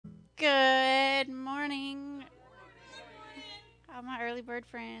Good morning, all my early bird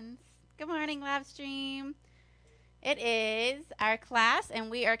friends. Good morning, live stream. It is our class, and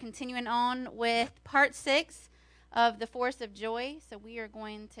we are continuing on with part 6 of the Force of Joy. So we are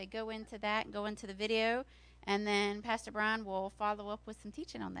going to go into that, go into the video, and then Pastor Brian will follow up with some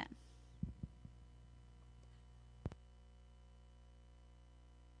teaching on that.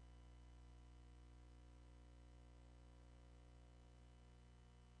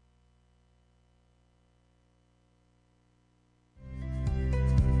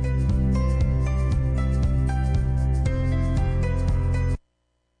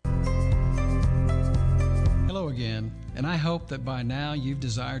 Again, and I hope that by now you've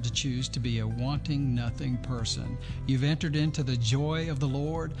desired to choose to be a wanting nothing person. You've entered into the joy of the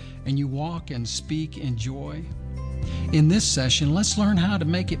Lord, and you walk and speak in joy. In this session, let's learn how to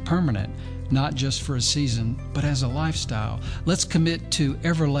make it permanent, not just for a season, but as a lifestyle. Let's commit to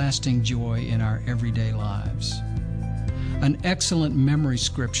everlasting joy in our everyday lives. An excellent memory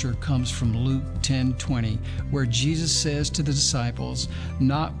scripture comes from Luke 10:20, where Jesus says to the disciples,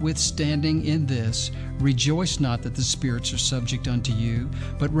 "Notwithstanding in this, rejoice not that the spirits are subject unto you,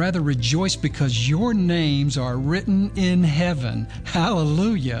 but rather rejoice because your names are written in heaven."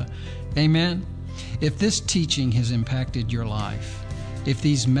 Hallelujah. Amen. If this teaching has impacted your life, if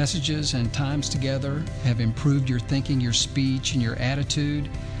these messages and times together have improved your thinking, your speech, and your attitude,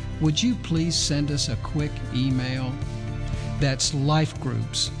 would you please send us a quick email? That's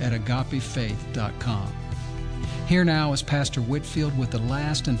lifegroups@agapefaith.com. Here now is Pastor Whitfield with the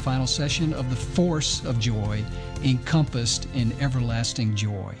last and final session of the Force of Joy, encompassed in everlasting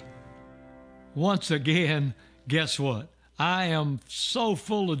joy. Once again, guess what? I am so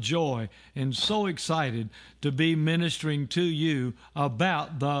full of joy and so excited to be ministering to you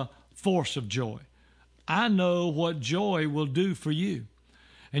about the force of joy. I know what joy will do for you.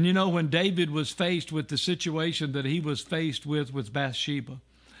 And you know, when David was faced with the situation that he was faced with Bathsheba,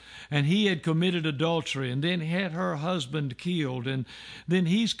 and he had committed adultery and then had her husband killed, and then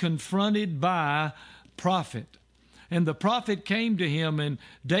he's confronted by prophet. And the prophet came to him, and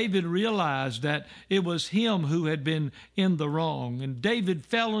David realized that it was him who had been in the wrong. And David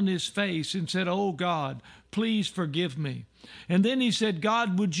fell on his face and said, "Oh God, please forgive me." And then he said,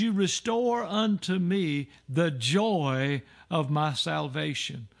 "God, would you restore unto me the joy of my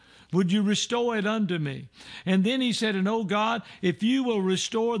salvation? Would you restore it unto me?" And then he said, "And oh God, if you will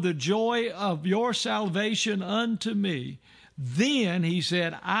restore the joy of your salvation unto me, then," he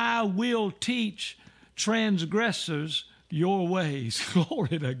said, "I will teach transgressors your ways."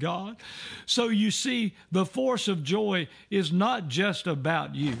 Glory to God. So you see, the force of joy is not just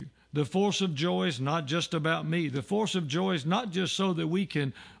about you. The force of joy is not just about me. The force of joy is not just so that we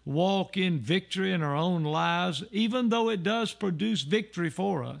can walk in victory in our own lives, even though it does produce victory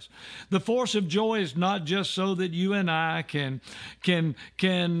for us. The force of joy is not just so that you and I can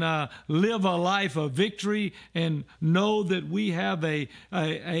live a life of victory and know that we have a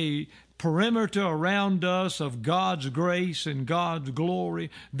perimeter around us of God's grace and God's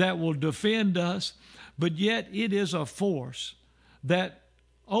glory that will defend us, but yet it is a force that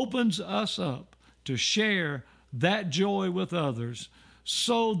opens us up to share that joy with others,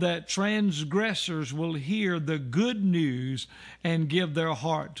 so that transgressors will hear the good news and give their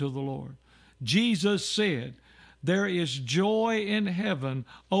heart to the Lord. Jesus said, there is joy in heaven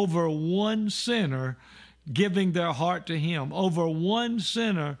over one sinner giving their heart to Him, over one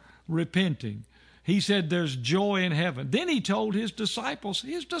sinner repenting. He said there's joy in heaven. Then he told his disciples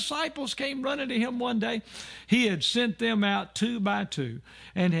came running to him one day. He had sent them out 2 by 2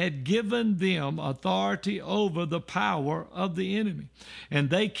 and had given them authority over the power of the enemy. And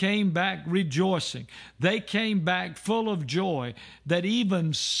they came back rejoicing. They came back full of joy that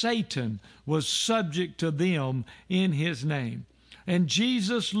even Satan was subject to them in his name. And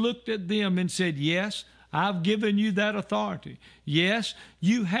Jesus looked at them and said, "Yes, I've given you that authority. Yes,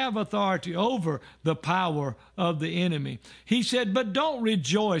 you have authority over the power of the enemy." He said, "But don't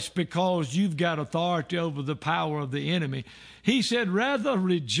rejoice because you've got authority over the power of the enemy." He said, "Rather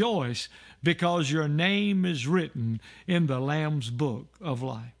rejoice because your name is written in the Lamb's book of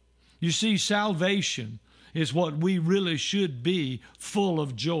life." You see, salvation is what we really should be full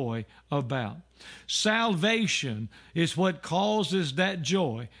of joy about. Salvation is what causes that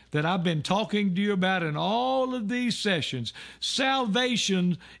joy that I've been talking to you about in all of these sessions.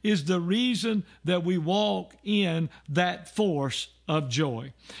 Salvation is the reason that we walk in that force of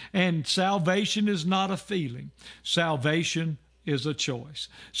joy. And salvation is not a feeling. Salvation is a choice.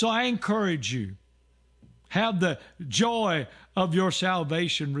 So I encourage you, have the joy of your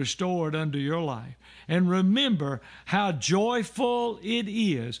salvation restored unto your life. And remember how joyful it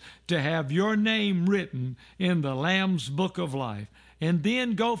is to have your name written in the Lamb's book of life. And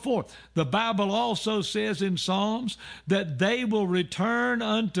then go forth. The Bible also says in Psalms that they will return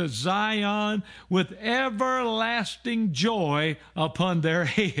unto Zion with everlasting joy upon their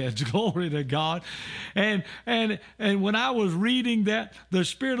heads. Glory to God. And when I was reading that, the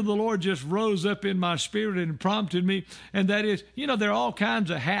Spirit of the Lord just rose up in my spirit and prompted me. And that is, there are all kinds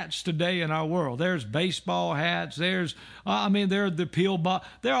of hats today in our world. There's baseball hats. There's the pillbox.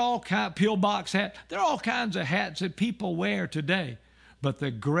 There are all kinds pillbox hats. There are all kinds of hats that people wear today. But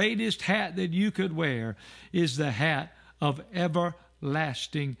the greatest hat that you could wear is the hat of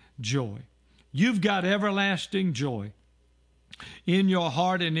everlasting joy. You've got everlasting joy in your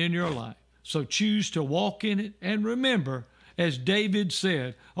heart and in your life. So choose to walk in it. And remember, as David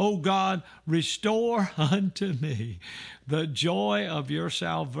said, "O God, restore unto me the joy of your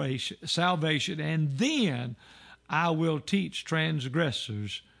salvation, and then I will teach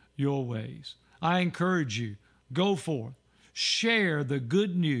transgressors your ways." I encourage you, go forth. Share the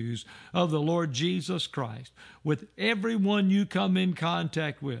good news of the Lord Jesus Christ with everyone you come in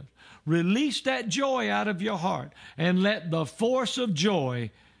contact with. Release that joy out of your heart and let the force of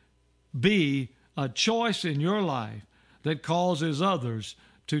joy be a choice in your life that causes others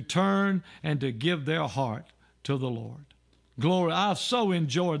to turn and to give their heart to the Lord. Glory. I've so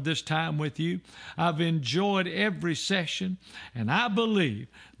enjoyed this time with you. I've enjoyed every session, and I believe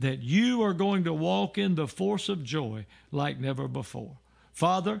that you are going to walk in the force of joy like never before.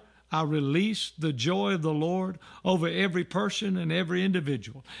 Father, I release the joy of the Lord over every person and every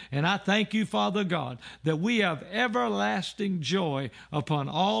individual. And I thank you, Father God, that we have everlasting joy upon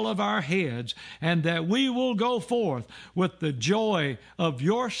all of our heads, and that we will go forth with the joy of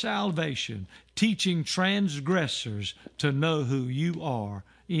your salvation, teaching transgressors to know who you are,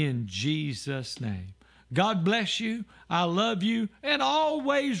 in Jesus' name. God bless you. I love you. And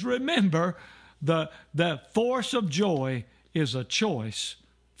always remember, the force of joy is a choice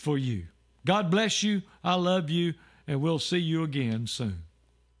for you. God bless you. I love you. And we'll see you again soon.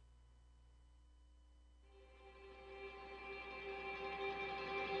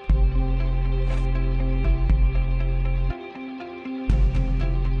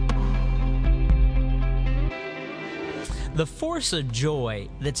 The force of joy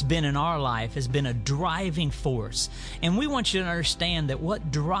that's been in our life has been a driving force. And we want you to understand that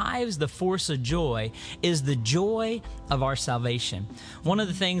what drives the force of joy is the joy of our salvation. One of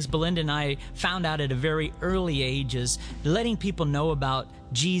the things Belinda and I found out at a very early age is letting people know about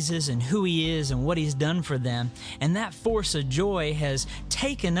Jesus and who He is and what He's done for them. And that force of joy has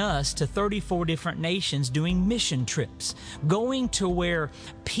taken us to 34 different nations doing mission trips, going to where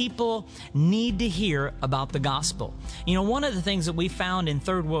people need to hear about the gospel. You know, one of the things that we found in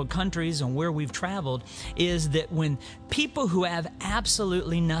third world countries and where we've traveled is that when people who have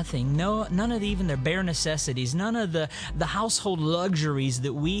absolutely nothing, none of even their bare necessities, none of the household luxuries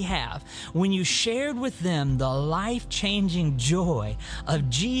that we have, when you shared with them the life-changing joy of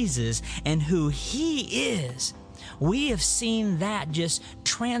Jesus and who He is, we have seen that just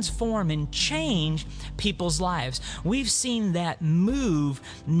transform and change people's lives. We've seen that move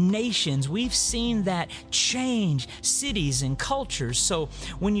nations. We've seen that change cities and cultures. So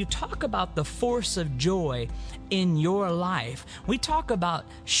when you talk about the force of joy in your life, we talk about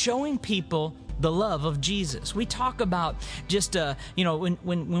showing people the love of Jesus. We talk about just,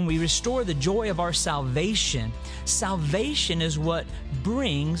 when we restore the joy of our salvation, salvation is what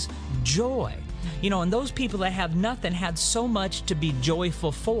brings joy. You know, and those people that have nothing had so much to be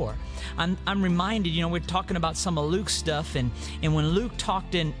joyful for. I'm reminded, we're talking about some of Luke's stuff, and when Luke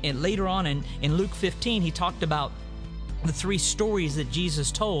talked later on in Luke 15, he talked about the three stories that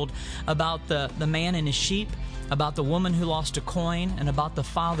Jesus told about the man and his sheep, about the woman who lost a coin, and about the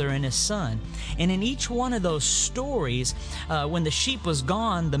father and his son. And in each one of those stories, when the sheep was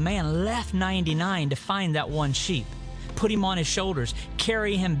gone, the man left 99 to find that one sheep, put him on his shoulders,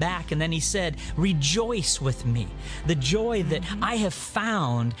 carry him back, and then he said, "Rejoice with me." The joy that I have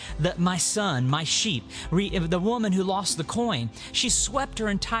found that my son, my sheep. The woman who lost the coin, she swept her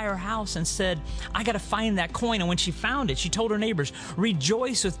entire house and said, "I got to find that coin." And when she found it, she told her neighbors,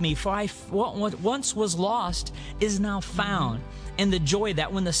 "Rejoice with me, for what once was lost is now found." and the joy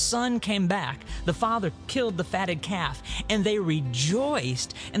that when the son came back, the father killed the fatted calf, and they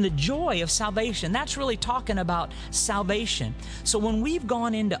rejoiced in the joy of salvation. That's really talking about salvation. So when we've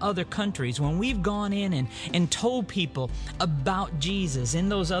gone into other countries, when we've gone in and told people about Jesus in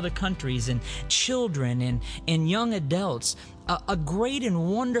those other countries, and children and young adults, a great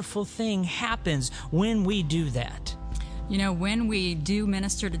and wonderful thing happens when we do that. You know, when we do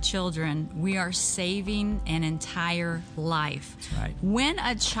minister to children, we are saving an entire life. That's right. When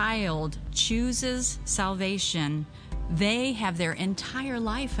a child chooses salvation, they have their entire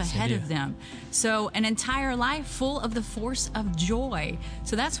life ahead of them. So an entire life full of the force of joy.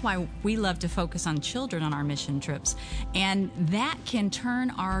 So that's why we love to focus on children on our mission trips. And that can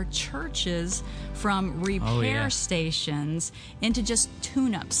turn our churches from repair stations into just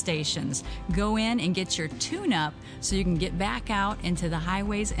tune-up stations. Go in and get your tune-up so you can get back out into the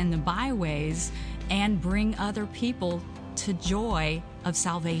highways and the byways and bring other people to joy of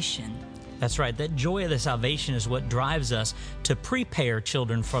salvation. That's right. That joy of the salvation is what drives us to prepare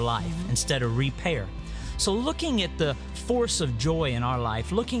children for life instead of repair. So looking at the force of joy in our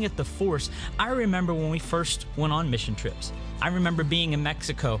life, looking at the force, I remember when we first went on mission trips. I remember being in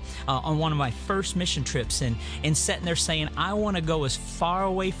Mexico on one of my first mission trips and sitting there saying, I want to go as far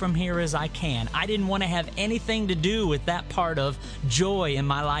away from here as I can. I didn't want to have anything to do with that part of joy in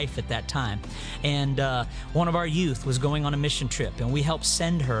my life at that time. And one of our youth was going on a mission trip, and we helped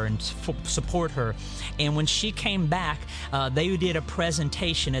send her and support her. And when she came back, they did a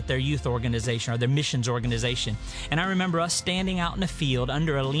presentation at their youth organization or their missions organization. And I remember us standing out in the field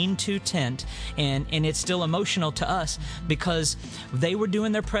under a lean-to tent, and it's still emotional to us because they were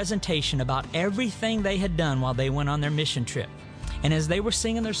doing their presentation about everything they had done while they went on their mission trip. And as they were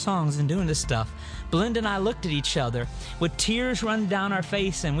singing their songs and doing this stuff, Belinda and I looked at each other with tears running down our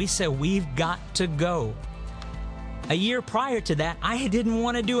face, and we said, we've got to go. A year prior to that, I didn't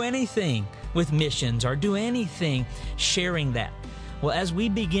want to do anything with missions or do anything sharing that. Well, as we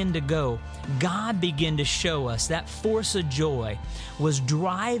begin to go, God began to show us that force of joy was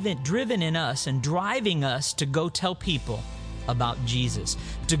driven in us and driving us to go tell people about Jesus,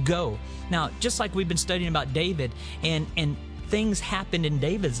 to go. Now, just like we've been studying about David and things happened in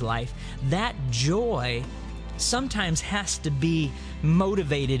David's life, that joy sometimes has to be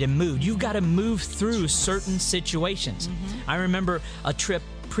motivated and moved. You've got to move through certain situations. I remember a trip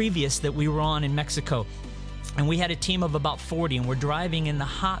previous that we were on in Mexico, and we had a team of about 40, and we're driving in the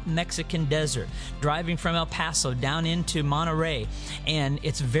hot Mexican desert, driving from El Paso down into Monterrey, and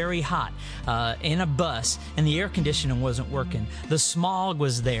it's very hot in a bus, and the air conditioning wasn't working. The smog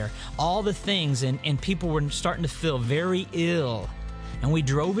was there, all the things, and people were starting to feel very ill. And we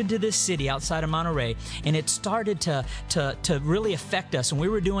drove into this city outside of Monterrey, and it started to really affect us. And we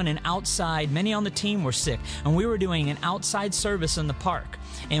were doing an outside, many on the team were sick, and we were doing an outside service in the park.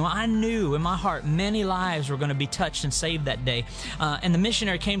 And I knew in my heart many lives were going to be touched and saved that day. And the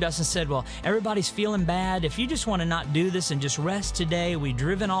missionary came to us and said, well, everybody's feeling bad. If you just want to not do this and just rest today, we've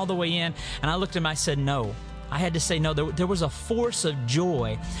driven all the way in. And I looked at him, I said, no. I had to say no. There was a force of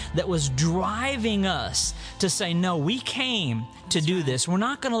joy that was driving us to say, no, we came to do this. We're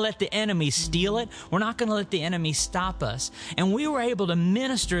not going to let the enemy steal it. We're not going to let the enemy stop us. And we were able to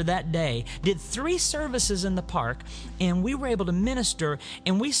minister that day, did 3 services in the park, and we were able to minister,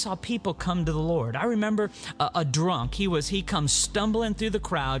 and we saw people come to the Lord. I remember a drunk. He comes stumbling through the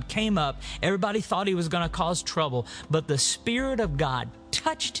crowd, came up. Everybody thought he was going to cause trouble, but the Spirit of God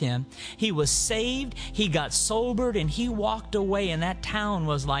touched him. He was saved, he got sobered, and he walked away, and that town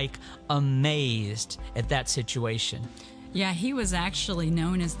was like amazed at that situation. Yeah, he was actually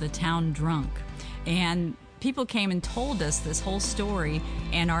known as the town drunk. And people came and told us this whole story,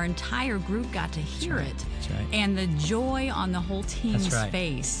 and our entire group got to hear it. That's right. And the joy on the whole team's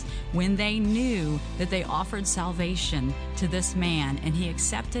face when they knew that they offered salvation to this man, and he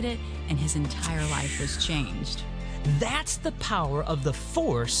accepted it, and his entire life was changed. That's the power of the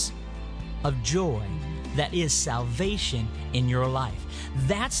force of joy that is salvation in your life.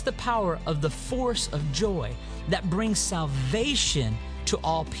 That's the power of the force of joy that brings salvation to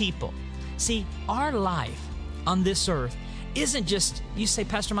all people. See, our life on this earth isn't just, you say,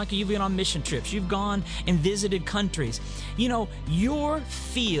 Pastor Michael, you've been on mission trips, you've gone and visited countries. You know, your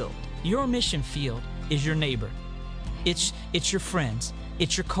field, your mission field is your neighbor. It's your friends.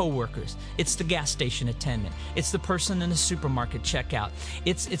 It's your coworkers. It's the gas station attendant. It's the person in the supermarket checkout.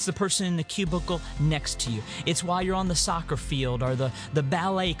 It's the person in the cubicle next to you. It's while you're on the soccer field or the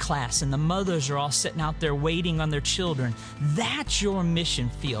ballet class and the mothers are all sitting out there waiting on their children. That's your mission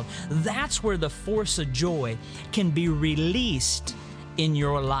field. That's where the force of joy can be released in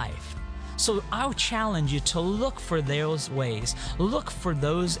your life. So I'll challenge you to look for those ways. Look for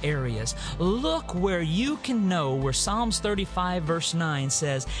those areas. Look where you can know where Psalms 35 verse 9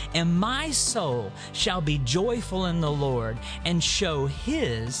 says, "And my soul shall be joyful in the Lord and show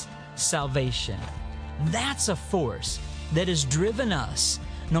His salvation." That's a force that has driven us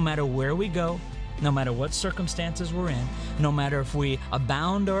no matter where we go, no matter what circumstances we're in, no matter if we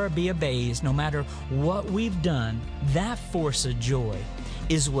abound or be abased, no matter what we've done. That force of joy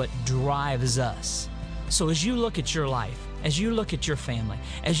is what drives us. So as you look at your life, as you look at your family,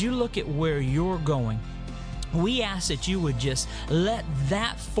 as you look at where you're going, we ask that you would just let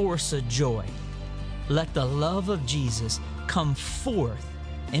that force of joy, let the love of Jesus come forth,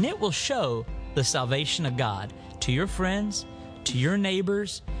 and it will show the salvation of God to your friends, to your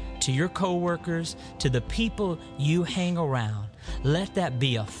neighbors, to your coworkers, to the people you hang around. Let that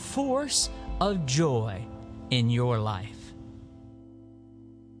be a force of joy in your life.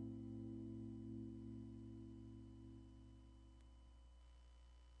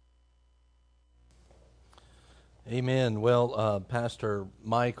 Amen. Well, Pastor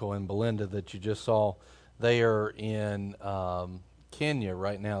Michael and Belinda that you just saw, they are in Kenya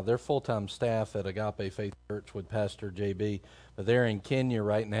right now. They're full-time staff at Agape Faith Church with Pastor JB, but they're in Kenya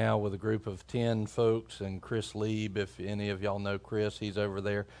right now with a group of 10 folks, and Chris Lieb, if any of y'all know Chris, he's over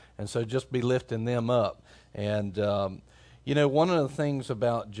there. And so just be lifting them up. And, you know, one of the things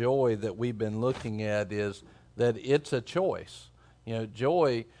about joy that we've been looking at is that it's a choice. You know,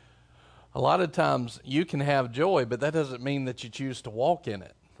 joy, a lot of times you can have joy, but that doesn't mean that you choose to walk in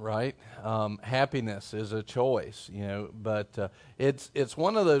it, right? Happiness is a choice, you know, but it's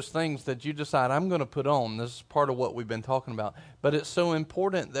one of those things that you decide, I'm going to put on. This is part of what we've been talking about. But it's so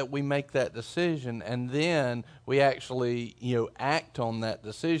important that we make that decision, and then we actually, you know, act on that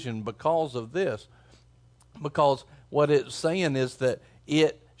decision because of this. Because what it's saying is that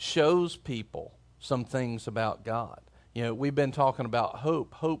it shows people some things about God. You know, we've been talking about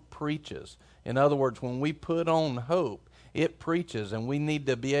hope. Hope preaches. In other words, when we put on hope, it preaches, and we need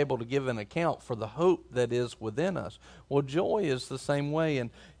to be able to give an account for the hope that is within us. Well, joy is the same way. And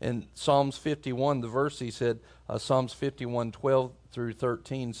in Psalms 51, the verse he said, Psalms 51, 12 through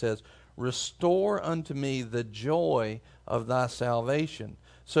 13 says, "Restore unto me the joy of thy salvation."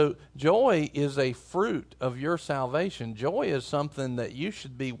 So joy is a fruit of your salvation. Joy is something that you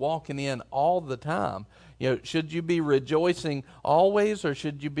should be walking in all the time. You know, should you be rejoicing always, or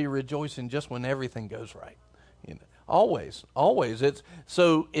should you be rejoicing just when everything goes right? You know, always. It's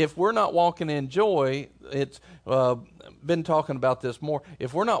so if we're not walking in joy, it's been talking about this more.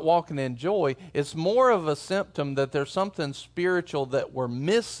 If we're not walking in joy, it's more of a symptom that there's something spiritual that we're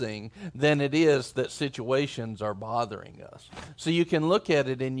missing than it is that situations are bothering us. So you can look at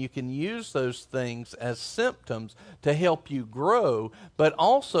it and you can use those things as symptoms to help you grow, but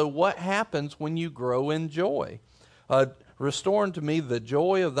also what happens when you grow in joy. Restore unto me the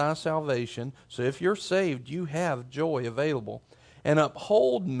joy of thy salvation. So if you're saved, you have joy available. And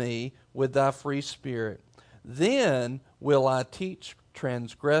uphold me with thy free spirit. Then will I teach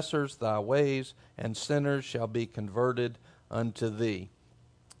transgressors thy ways, and sinners shall be converted unto thee.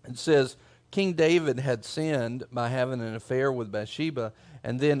 It says, King David had sinned by having an affair with Bathsheba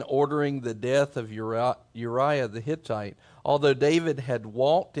and then ordering the death of Uriah the Hittite. Although David had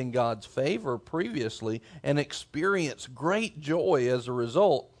walked in God's favor previously and experienced great joy as a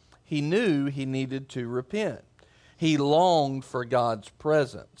result, he knew he needed to repent. He longed for God's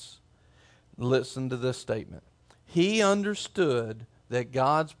presence. Listen to this statement. He understood that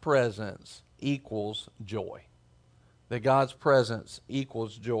God's presence equals joy. That God's presence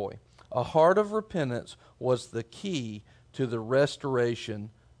equals joy. A heart of repentance was the key to the restoration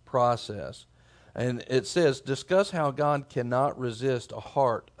process. And it says, discuss how God cannot resist a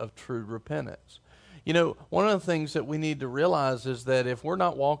heart of true repentance. You know, one of the things that we need to realize is that if we're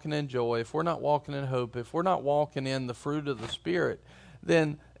not walking in joy, if we're not walking in hope, if we're not walking in the fruit of the Spirit,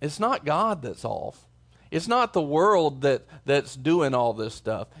 then it's not God that's off. It's not the world that's doing all this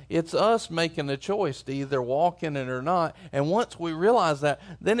stuff. It's us making a choice to either walk in it or not. And once we realize that,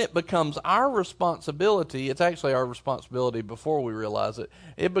 then it becomes our responsibility. It's actually our responsibility before we realize it.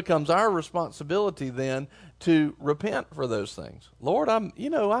 It becomes our responsibility then to repent for those things. Lord, I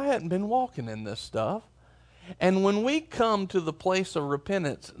hadn't been walking in this stuff. And when we come to the place of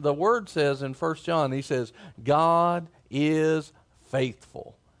repentance, the Word says in 1 John, he says, God is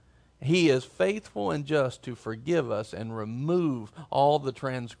faithful. He is faithful and just to forgive us and remove all the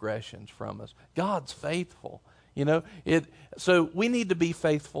transgressions from us. God's faithful. You know, so we need to be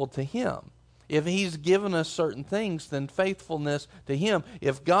faithful to Him. If He's given us certain things, then faithfulness to Him.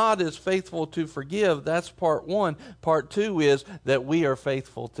 If God is faithful to forgive, that's part one. Part two is that we are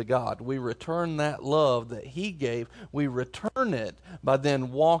faithful to God. We return that love that He gave. We return it by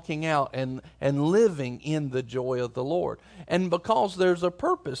then walking out and living in the joy of the Lord. And because there's a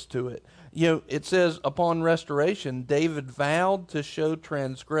purpose to it. It says, upon restoration, David vowed to show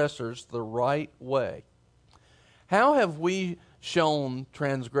transgressors the right way. How have we shown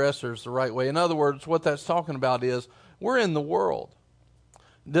transgressors the right way? In other words, what that's talking about is we're in the world.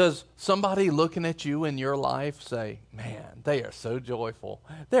 Does somebody looking at you in your life say, man, they are so joyful.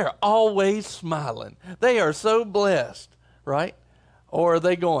 They're always smiling. They are so blessed, right? Or are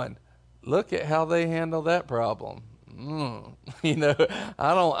they going, look at how they handle that problem. I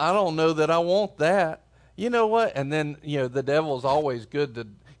don't know that I want that. You know what? And then, the devil's always good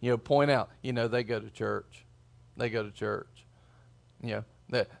to, point out, they go to church. They go to church.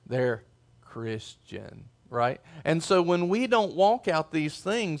 They're Christian, right? And so when we don't walk out these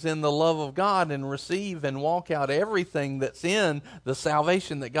things in the love of God and receive and walk out everything that's in the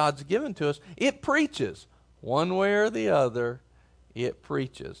salvation that God's given to us, it preaches. One way or the other, it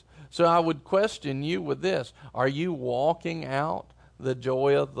preaches. So I would question you with this. Are you walking out the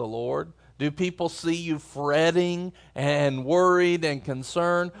joy of the Lord? Do people see you fretting and worried and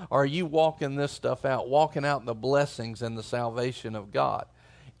concerned? Or are you walking this stuff out, walking out the blessings and the salvation of God?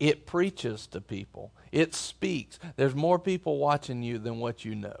 It preaches to people. It speaks. There's more people watching you than what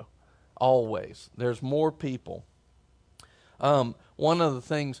you know. Always. There's more people. One of the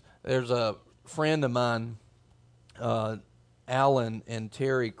things, there's a friend of mine, Alan and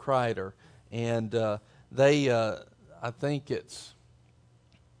Terry Kreider, and they, I think it's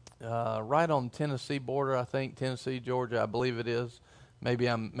right on the Tennessee border. I think Tennessee, Georgia, I believe it is. Maybe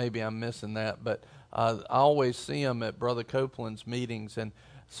I'm missing that, but I always see him at Brother Copeland's meetings. And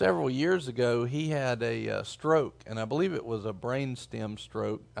several years ago, he had a stroke, and I believe it was a brainstem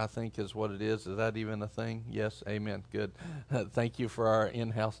stroke, I think is what it is. Is that even a thing? Yes, amen, good. Thank you for our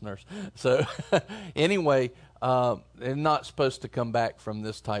in-house nurse. So anyway, they're not supposed to come back from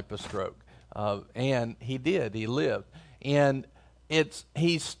this type of stroke. And he did. He lived. And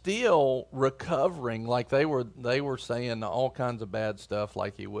he's still recovering. Like they were saying all kinds of bad stuff,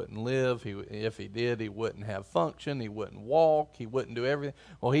 like he wouldn't live. If he did, he wouldn't have function. He wouldn't walk. He wouldn't do everything.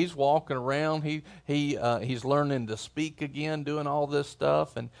 Well, he's walking around. He's learning to speak again, doing all this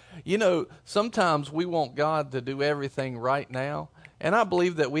stuff. And sometimes we want God to do everything right now. And I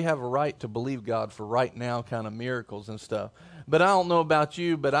believe that we have a right to believe God for right now kind of miracles and stuff. But I don't know about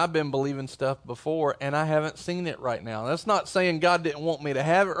you, but I've been believing stuff before, and I haven't seen it right now. That's not saying God didn't want me to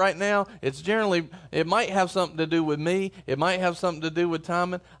have it right now. It might have something to do with me. It might have something to do with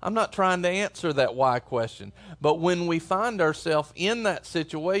timing. I'm not trying to answer that why question. But when we find ourselves in that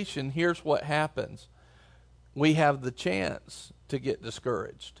situation, here's what happens. We have the chance to get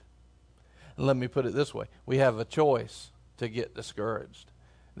discouraged. Let me put it this way. We have a choice to get discouraged.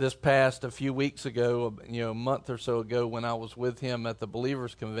 This past a few weeks ago, a month or so ago, when I was with him at the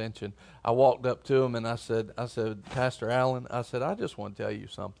Believers Convention, I walked up to him and I said, Pastor Allen, I said, I just want to tell you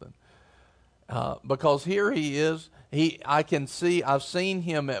something. Because here he is. I've seen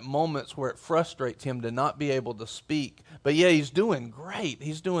him at moments where it frustrates him to not be able to speak. But yeah, he's doing great.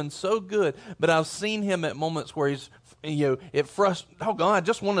 He's doing so good. But I've seen him at moments where it frustrates, oh God, I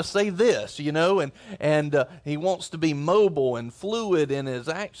just want to say this, and he wants to be mobile and fluid in his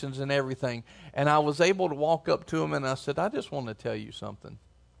actions and everything. And I was able to walk up to him and I said, I just want to tell you something.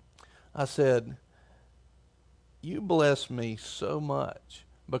 I said, you bless me so much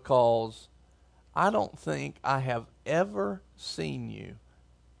because I don't think I have ever seen you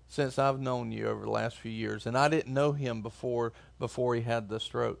since I've known you over the last few years. And I didn't know him before he had the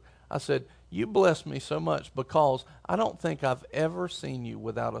stroke. I said, you bless me so much because I don't think I've ever seen you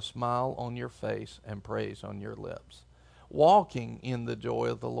without a smile on your face and praise on your lips, walking in the joy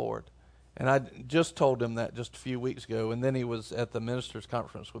of the Lord. And I just told him that just a few weeks ago. And then he was at the ministers'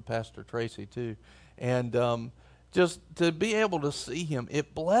 conference with Pastor Tracy too. And just to be able to see him,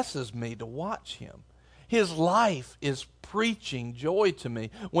 it blesses me to watch him. His life is preaching joy to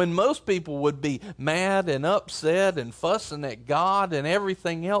me. When most people would be mad and upset and fussing at God and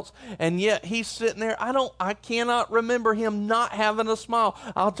everything else, and yet he's sitting there. I cannot remember him not having a smile.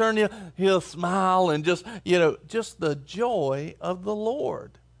 I'll turn to him, he'll smile and just the joy of the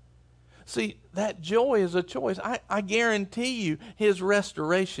Lord. See, that joy is a choice. I guarantee you his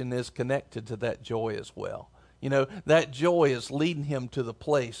restoration is connected to that joy as well. That joy is leading him to the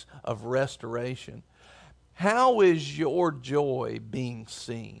place of restoration. How is your joy being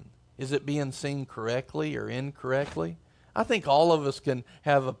seen? Is it being seen correctly or incorrectly? I think all of us can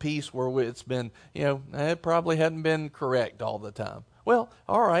have a piece where it's been, it probably hadn't been correct all the time. Well,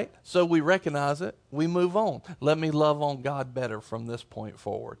 all right, so we recognize it, we move on. Let me love on God better from this point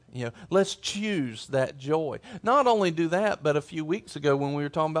forward. Let's choose that joy. Not only do that, but a few weeks ago when we were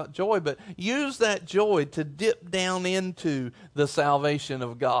talking about joy, but use that joy to dip down into the salvation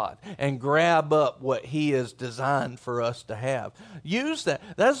of God and grab up what He has designed for us to have. Use that.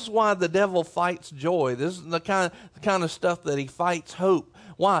 That's why the devil fights joy. This is the kind of stuff that he fights hope.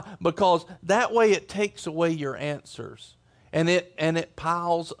 Why? Because that way it takes away your answers. And it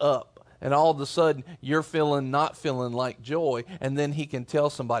piles up, and all of a sudden you're not feeling like joy, and then he can tell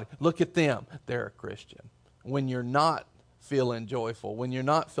somebody, look at them, they're a Christian. When you're not feeling joyful, when you're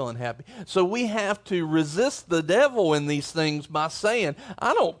not feeling happy. So we have to resist the devil in these things by saying,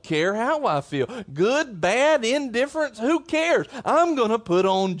 I don't care how I feel. Good, bad, indifference, who cares? I'm going to put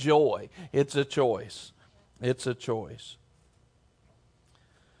on joy. It's a choice. It's a choice.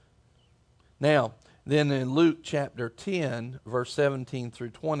 Now, then in Luke chapter 10, verse 17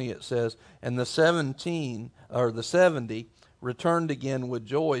 through 20, it says, and the 70 returned again with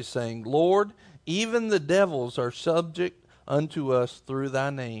joy, saying, Lord, even the devils are subject unto us through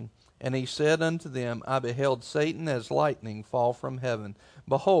thy name. And he said unto them, I beheld Satan as lightning fall from heaven.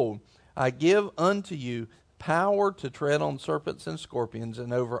 Behold, I give unto you power to tread on serpents and scorpions,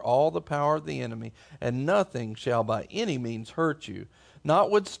 and over all the power of the enemy, and nothing shall by any means hurt you.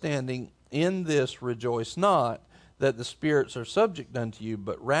 Notwithstanding, in this rejoice not that the spirits are subject unto you,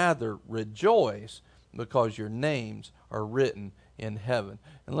 but rather rejoice because your names are written in heaven.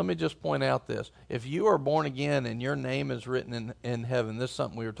 And let me just point out this. If you are born again and your name is written in heaven, this is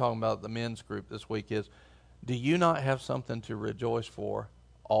something we were talking about at the men's group this week, is do you not have something to rejoice for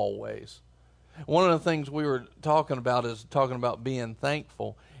always? One of the things we were talking about is talking about being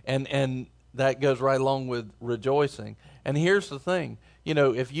thankful, and that goes right along with rejoicing. And here's the thing.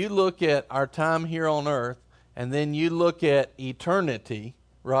 If you look at our time here on earth and then you look at eternity,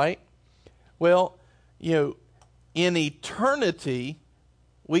 right? Well, in eternity,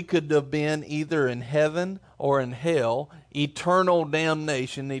 we could have been either in heaven or in hell, eternal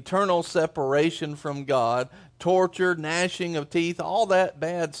damnation, eternal separation from God, torture, gnashing of teeth, all that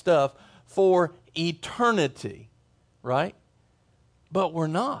bad stuff for eternity, right? But we're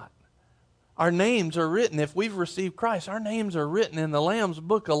not. Our names are written, if we've received Christ, our names are written in the Lamb's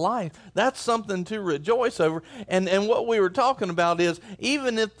Book of Life. That's something to rejoice over. And what we were talking about is,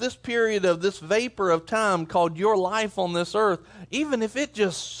 even if this period of this vapor of time called your life on this earth, even if it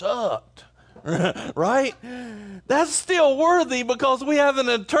just sucked, right? That's still worthy because we have an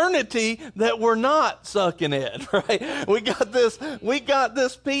eternity that we're not sucking at, right? We got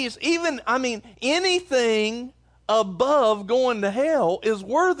this peace. Anything above going to hell is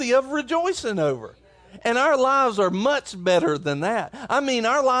worthy of rejoicing over. And our lives are much better than that.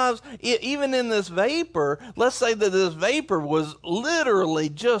 Our lives, even in this vapor, let's say that this vapor was literally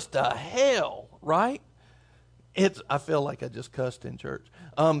just a hell, right? I feel like I just cussed in church.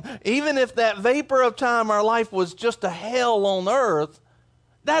 Even if that vapor of time, our life was just a hell on earth,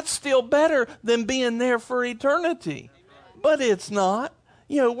 that's still better than being there for eternity. But it's not.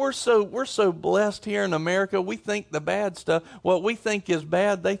 We're so blessed here in America. We think the bad stuff, what we think is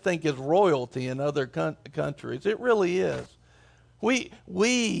bad, they think is royalty in other countries. It really is. We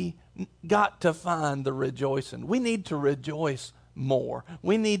got to find the rejoicing. We need to rejoice more.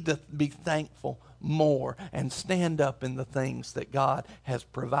 We need to be thankful more and stand up in the things that God has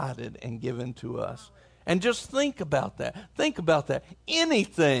provided and given to us. And just think about that. Think about that.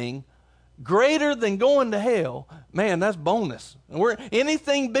 Anything greater than going to hell, man, that's bonus.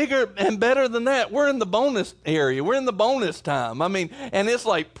 Anything bigger and better than that, we're in the bonus area. We're in the bonus time. And it's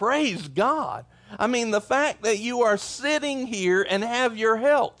like, praise God. The fact that you are sitting here and have your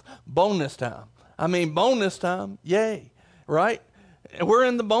health, bonus time. Bonus time, yay, right? We're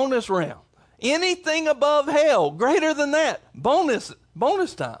in the bonus realm. Anything above hell, greater than that, bonus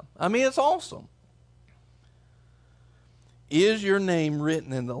time. It's awesome. Is your name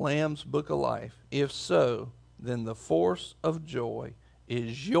written in the Lamb's Book of Life? If so, then the force of joy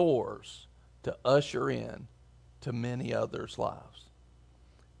is yours to usher in to many others' lives.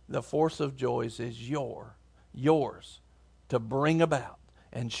 The force of joy is yours to bring about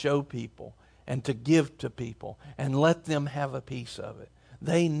and show people and to give to people and let them have a piece of it.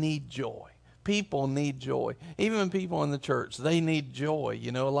 They need joy. People need joy. Even people in the church, they need joy.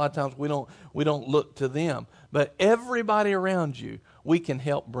 A lot of times we don't look to them. But everybody around you, we can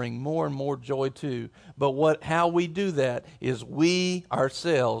help bring more and more joy to. But how we do that is we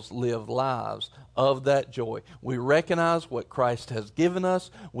ourselves live lives of that joy. We recognize what Christ has given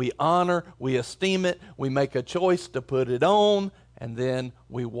us. We honor, we esteem it. We make a choice to put it on, and then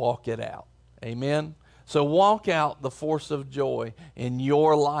we walk it out. Amen? So walk out the force of joy in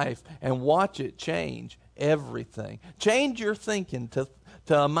your life and watch it change everything. Change your thinking to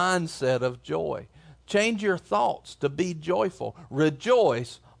a mindset of joy. Change your thoughts to be joyful.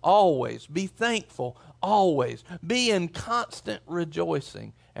 Rejoice always. Be thankful always. Be in constant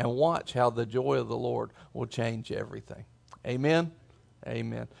rejoicing, and watch how the joy of the Lord will change everything. Amen?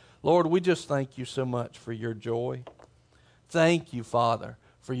 Amen. Lord, we just thank you so much for your joy. Thank you, Father,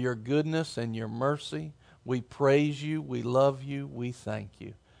 for your goodness and your mercy. We praise you. We love you. We thank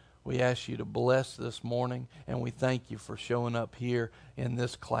you. We ask you to bless this morning, and we thank you for showing up here in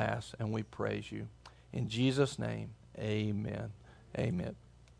this class, and we praise you. In Jesus' name, amen. Amen.